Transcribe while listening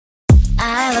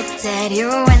I looked at you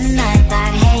and I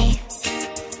thought, hey,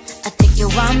 I think you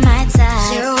are my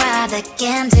type. You are the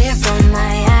candy from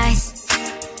my eyes,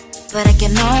 but I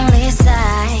can only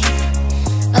sigh.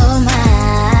 Oh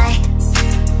my,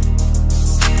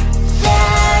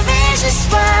 there is just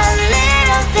one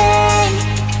little thing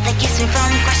that keeps me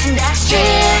from crossing that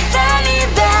street. Drive me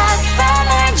back from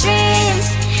my dreams.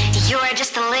 You are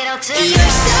just a little too good.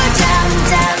 You're so dumb,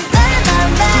 dumb, bum, bum,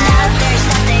 bum. Now there's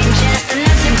nothing, just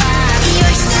enough to buy.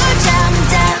 You're so dumb,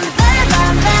 dumb, bum,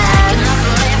 bum, bum. I cannot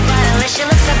believe, but at least you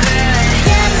look so good.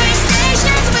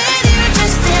 Conversations with you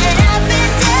just end up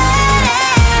in dead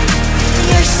end.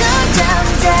 You're so dumb,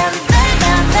 dumb, bum,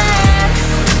 bum, bum.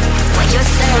 When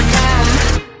you're so dumb,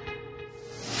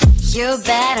 you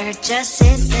better just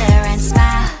sit there and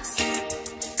smile.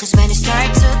 Cause when you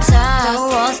start to talk, the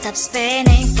world stops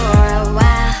spinning for a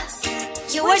while.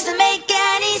 Your words don't make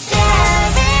any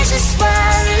sense. There's just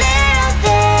one little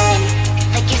thing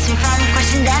that keeps me from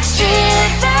crossing that street.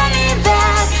 Throw me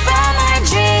back from our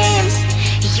dreams.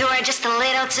 You are just a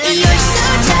little too good. You're so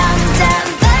dumb, dumb,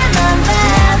 bum, bum,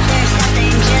 bum. There's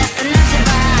nothing, just enough to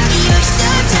buy. You're so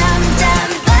dumb,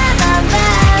 dumb, bum, bum, bum.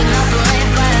 I cannot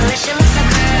believe, but at least you look so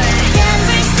good.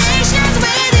 Conversations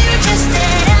with you just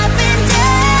end up in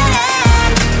dead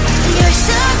end. You're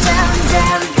so dumb,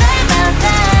 dumb, bum, bum,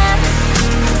 bum.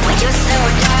 When you're so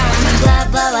dumb. Blah,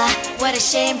 blah, blah. What a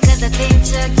shame, cause I think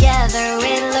together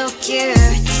we look cute.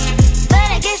 But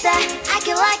I guess that I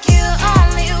can like you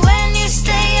only when you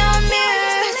stay on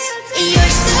mute.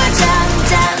 You're so dumb,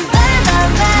 dumb, bum, bum,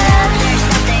 bum. There's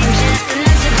nothing, just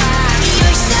enough to buy.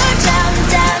 You're so dumb,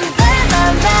 dumb, bum,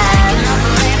 bum, bum. I cannot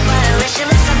believe, but at least you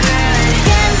look so good.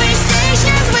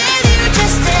 Conversations with you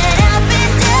just end up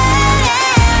in dead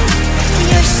end.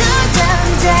 You're so dumb,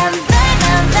 dumb, bum,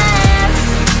 bum, bum.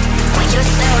 When you're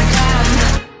so dumb.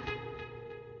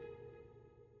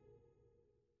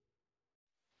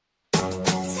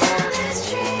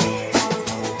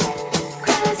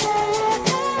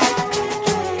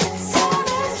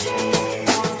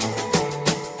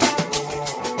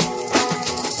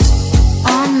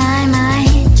 On my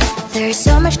mind, there's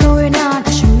so much going on.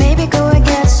 I should maybe go and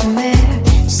get somewhere.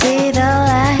 See the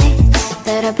lights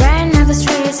that are brighten up the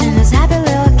streets, and those happy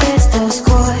little kids, those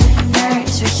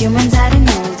corners where humans hiding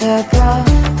all the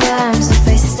problems, the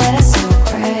faces that are so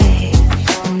gray.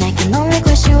 And I can only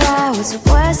question why was it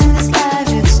worse in this life.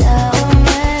 You tell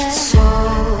me. So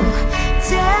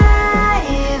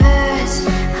diverse,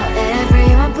 how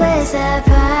everyone plays their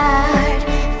part.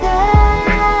 The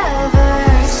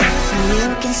verse, and you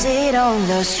can see it on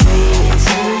the streets.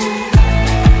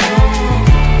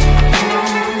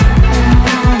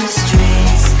 On the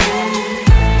streets.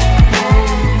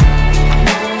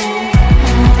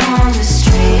 On the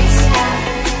streets.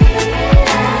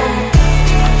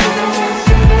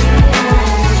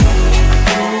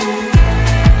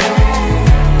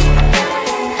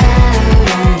 Out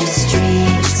on the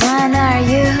streets. When are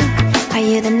you? Are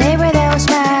you the neighbor that will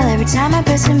smile every time I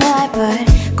pass him by, but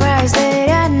cries late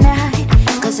at night?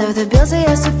 Cause of the bills I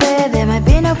used to pay, there might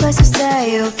be no place to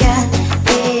stay. You can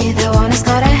be the one who's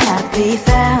got a happy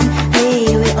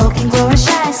family. We all can glow and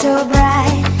shine so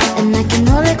bright. And I can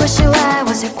only question why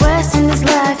was your quest in this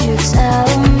life. You tell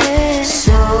me.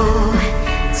 So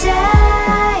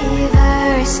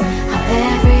diverse, how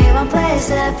everyone plays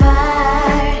their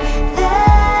part. The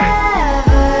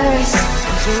verse,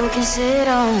 you can sit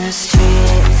on the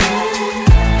streets.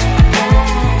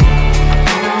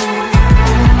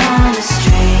 On the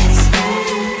streets.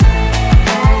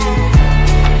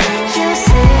 You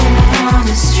sit on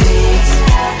the streets.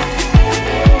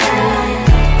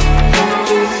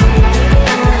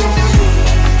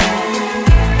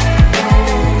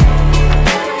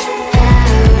 Out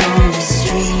on the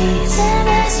streets. In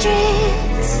the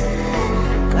streets.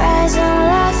 Cries and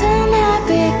laughing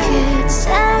happy kids.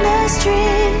 On the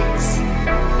streets.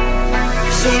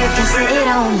 You can see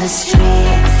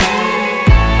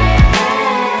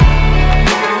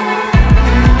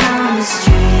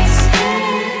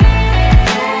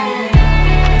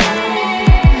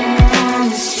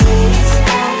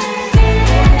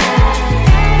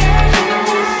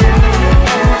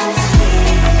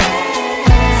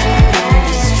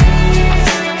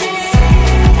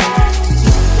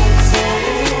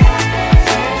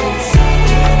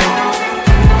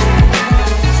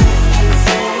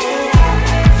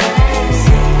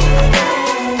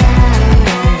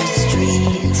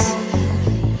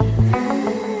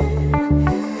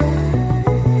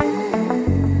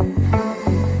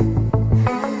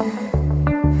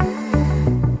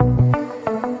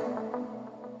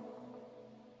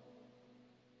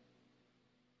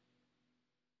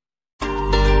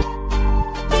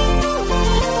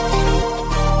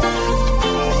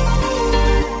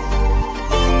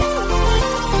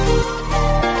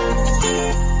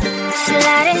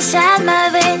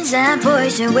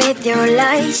poison with your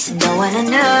lies. Don't wanna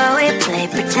know it, play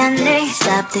pretending.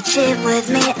 Stop the chip with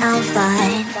me, I'm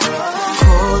fine.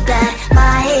 Hold that,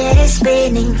 my head is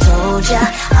spinning. Told ya,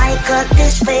 I got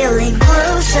this feeling.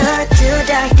 Closer to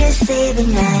dark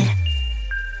deceiving night.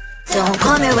 Don't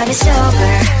call me when it's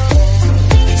over.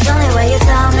 It's the only way you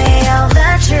tell me all the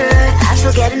truth. I'm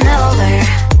still getting over,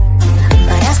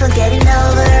 but I'm still getting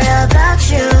over about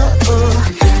you.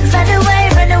 Run away,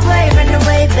 run away, run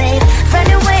away, babe. Run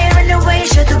away,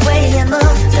 show the way you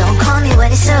move. Don't call me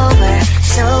when it's over,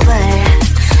 sober,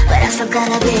 but I'm still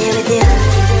gonna be with you.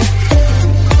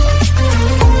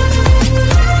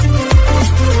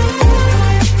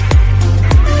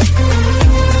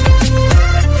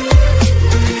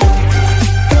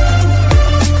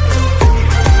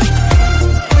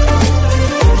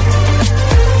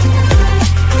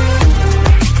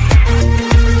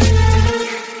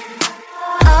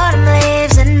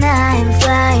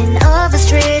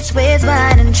 With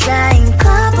wine and trying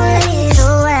couples to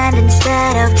land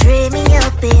instead of dreaming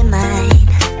you'll be mine.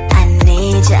 I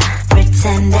need ya,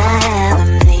 pretend I have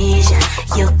amnesia.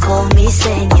 You call me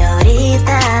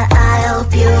señorita, I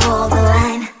hope you hold the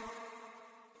line.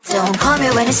 Don't call me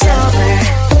when it's over.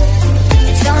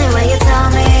 It's the only way you tell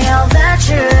me all the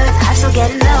truth. I'm still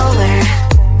getting over,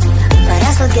 but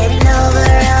I'm still getting over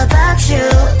about you.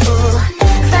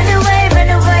 Run away, run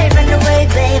away, run away,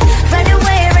 babe. Run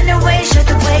away, show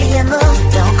the way you move.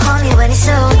 Don't call me when it's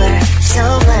over,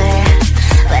 sober,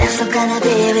 but I'm still gonna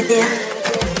be with you.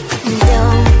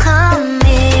 Don't call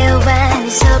me when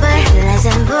it's sober. Lies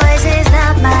and boys is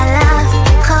not my love.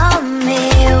 Call me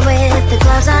with the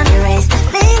gloves on. Erase the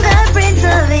fingerprints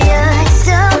of your eyes.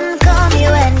 Don't call me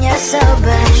when you're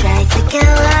sober. Try to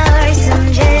kill our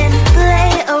some gin.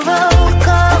 Play a role,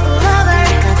 call lover.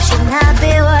 Cup should not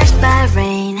be washed by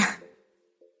rain.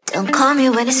 Don't call me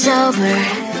when it's over.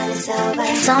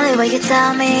 It's only way you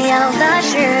tell me all the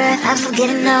truth. I'm still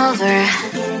getting over,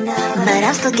 but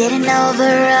I'm still getting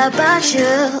over about you.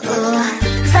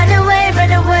 Run away,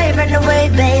 run away, run away,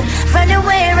 babe. Run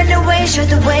away, show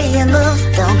the way you move.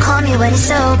 Don't call me when it's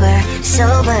sober,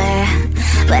 sober,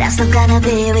 but I'm still gonna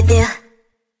be with you.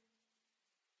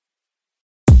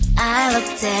 I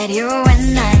looked at you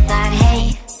and I thought,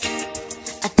 hey,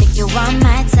 I think you are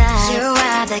my type. You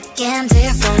are the candy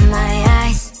from my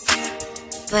eyes,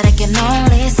 but I can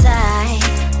only sigh,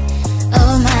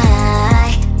 oh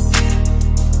my.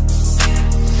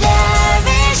 There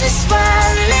is just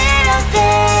one little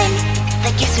thing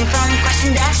that keeps me from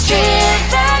crossing that street.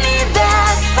 Drive me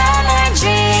back from my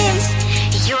dreams.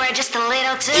 You are just a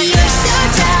little too good. You're so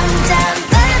dumb, dumb,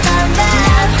 ba-da-bum-bum.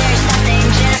 Now there's nothing,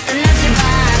 just enough to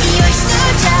bomb. You're so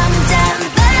dumb, dumb,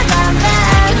 ba-da-bum-bum.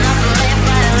 I cannot believe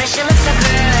what I wish you look so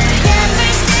good.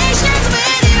 Conversations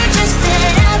with you just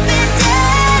sit up and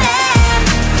down.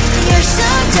 You're so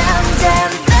dumb,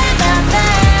 dumb,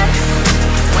 ba-da-bum-bum.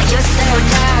 When you're so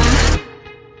dumb,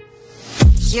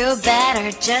 you better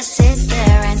just sit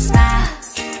there and smile.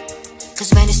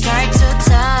 Cause when you start to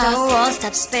talk, the world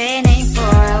stops spinning for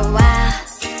a while.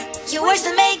 Your words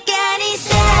don't make any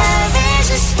sense. There's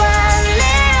just one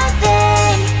little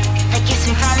thing that keeps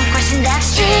me from crossing that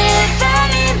street. Draw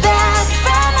me back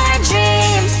from our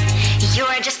dreams. You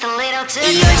are just a little too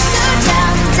good. You're so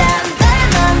dumb, dumb,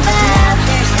 ba-da-bum-bum.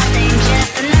 There's nothing,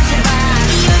 just enough to bomb.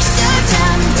 You're so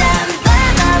dumb, dumb,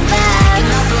 ba-da-bum-bum. I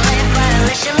cannot believe what I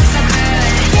wish you look so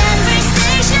good.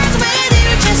 Conversations with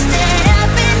you just sit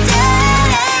up and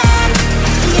down.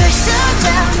 You're so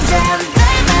dumb, dumb,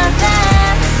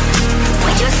 ba-da-bum-bum.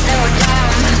 When you're so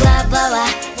dumb, blah, blah,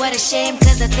 blah. What a shame,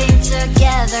 cause I think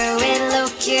together we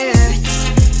look cute.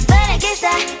 But I guess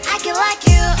that I can like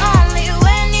you only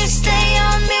when you stay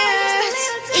on mute.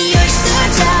 You're so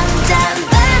dumb, dumb,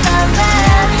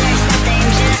 ba-da-bum-bum. There's nothing,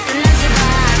 just enough to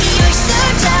bomb. You're so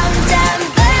dumb, dumb,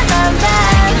 ba-da-bum-bum.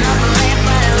 I cannot believe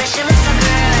what I wish you look so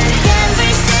good.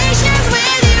 Conversations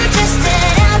with you just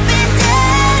sit up and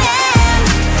down.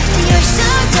 You're so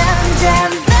dumb,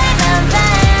 dumb,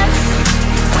 ba-da-bum-bum.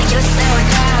 When you're so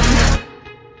dumb.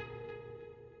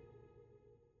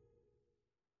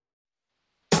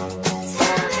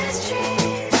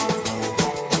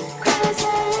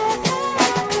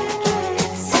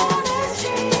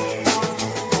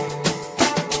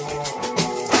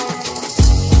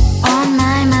 On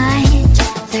my mind,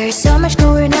 there's so much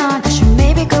going on. I should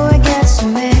maybe go and get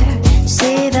somewhere.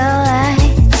 See the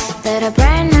lights that are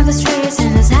brighten up the streets,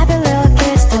 and those happy little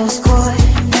kids, those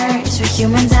corners where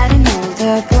humans hiding all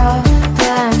the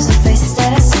problems, the faces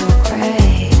that are so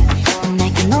gray. And I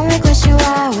can only question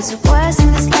why, what's the worst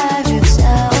in this life, you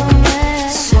tell me.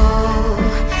 So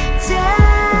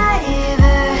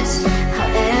diverse, how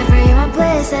everyone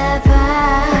plays their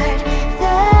part.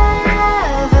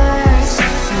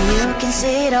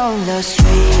 on the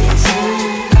streets.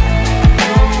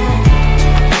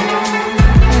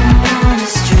 On the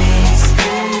streets.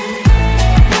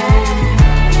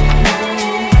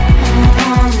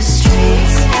 On the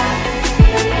streets.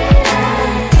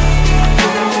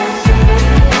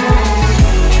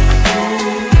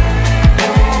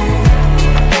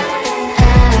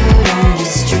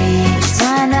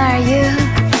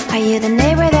 The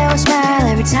neighbor that will smile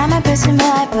every time I pass him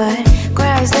by, but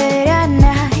cries late at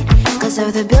night. Cause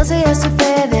of the bills he has to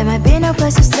pay, there might be no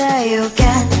place to stay. You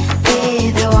can't be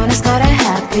the one who's got a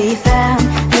happy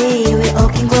family. We all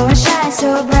can glow and shine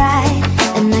so bright,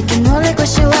 and I can only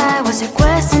question why. What's your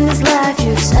quest in this life?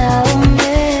 You tell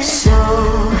me. So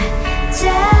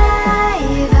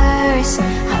diverse,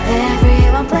 how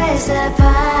everyone plays their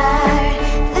part.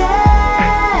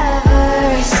 Their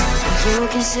verse, you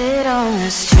can sit on the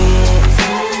street.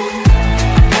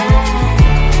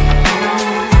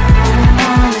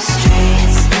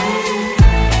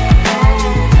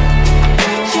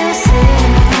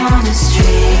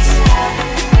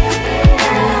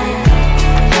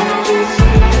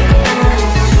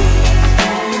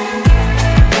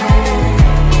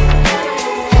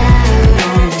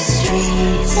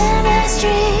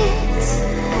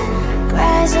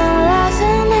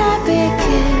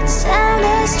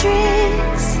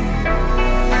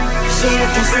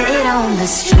 Sit on the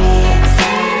streets.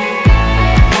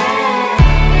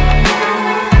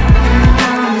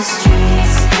 On the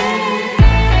streets.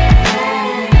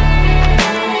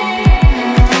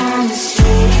 On the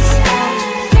streets.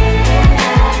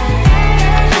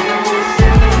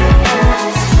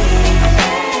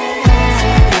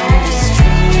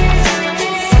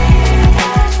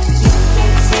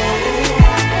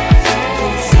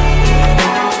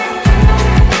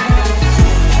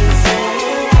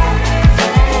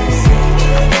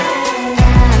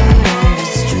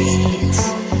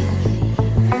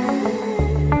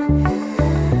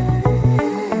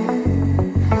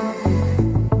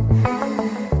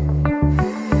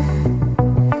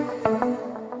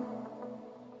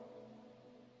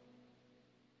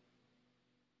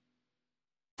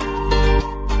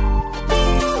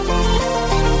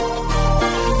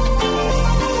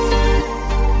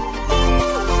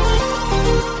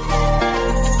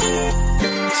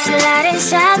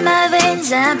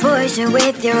 And poison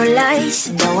with your lies.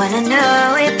 Don't wanna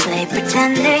know it, play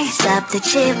pretending. Stop the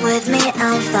chip with me,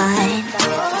 I'm fine.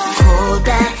 Hold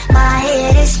back, my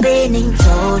head is spinning.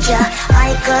 Told ya,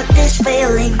 I got this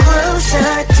feeling.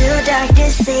 Closer to dark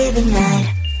deceiving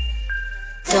night.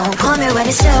 Don't call me when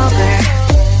it's over.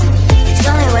 It's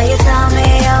only when you tell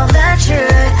me all the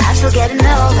truth. I'm still getting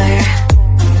over,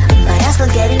 but I'm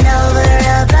still getting over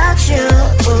about you.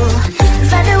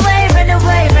 Run away, run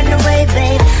away, run away,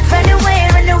 babe. Run away,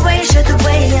 show the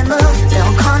way you move.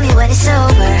 Don't call me when it's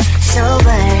sober,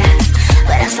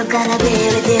 but I'm still gonna be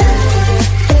with you.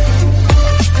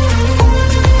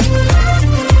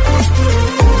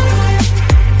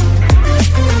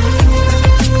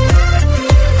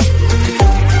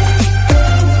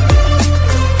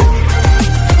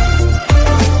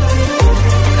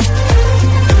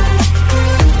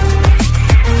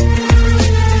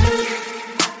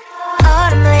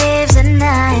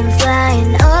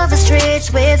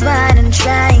 With wine and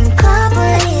trying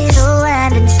properly to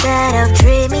land instead of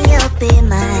dreaming you'll be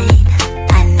mine.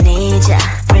 I need ya,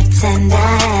 pretend I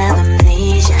have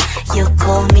amnesia. You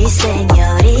call me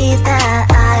señorita,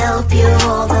 I hope you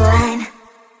hold the line.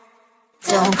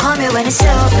 Don't call me when it's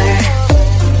over.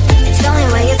 It's only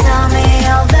when you tell me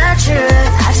all the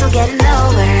truth. I'm still getting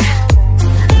over,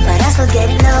 but I'm still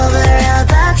getting over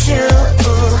about you.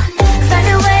 Run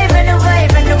away, run away,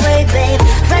 run away, babe.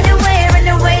 Run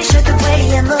away, show the way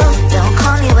you move. Don't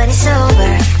call me when it's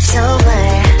sober,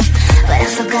 but I'm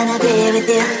still gonna be with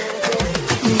you.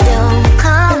 Don't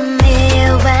call me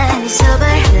when it's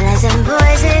sober. Lies and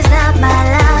boys is not my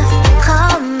love.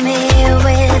 Call me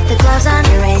with the gloves on.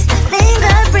 Erase the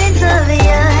fingerprints of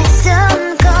yours.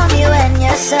 Don't call me when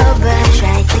you're sober.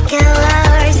 Try to kill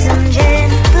hours, some gin.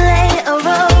 Play a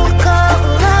role, call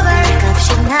lover. Cup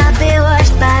should not be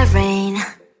washed by rain.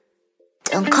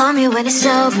 Don't call me when it's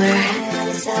over.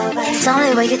 It's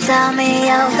only when you tell me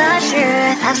all the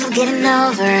truth. I'm still getting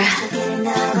over,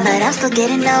 but I'm still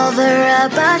getting over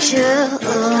about you.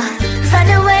 Run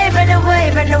away, run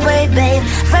away, run away, babe.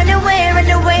 Run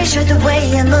away, show the way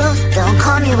you move. Don't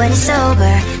call me when it's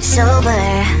sober,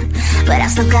 but I'm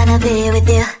still gonna be with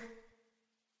you.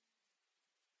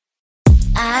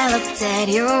 I looked at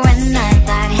you and I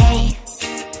thought, hey,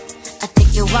 I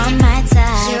think you are my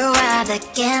type. You are the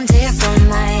candy from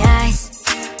my eyes,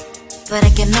 but I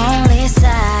can only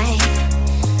sigh,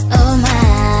 oh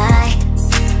my.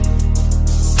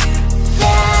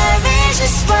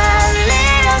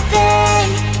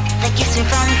 keeps me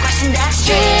from crossing that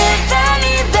street. Stripping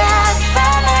me back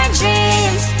from my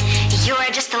dreams.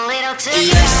 You're just a little too good.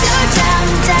 You're so dumb,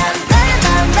 dumb,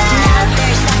 ba-da-bum-bum. Now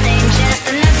there's nothing, just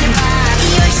an empty bomb.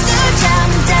 You're so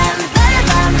dumb, dumb,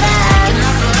 ba-da-bum-bum. I can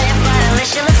offer live, but at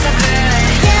least you look so good.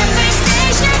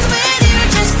 Conversations with you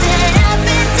just end up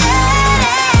in dead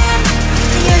end.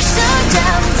 You're so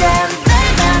dumb, dumb,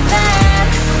 ba-da-bum-bum.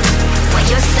 Why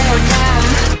you're so dumb.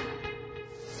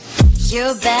 You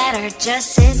better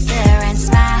just sit there and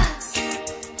smile,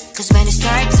 'cause when you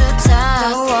start to talk,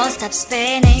 the world stops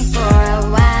spinning for a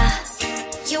while.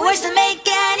 Your words don't make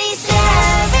any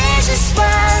sense. It's just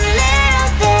one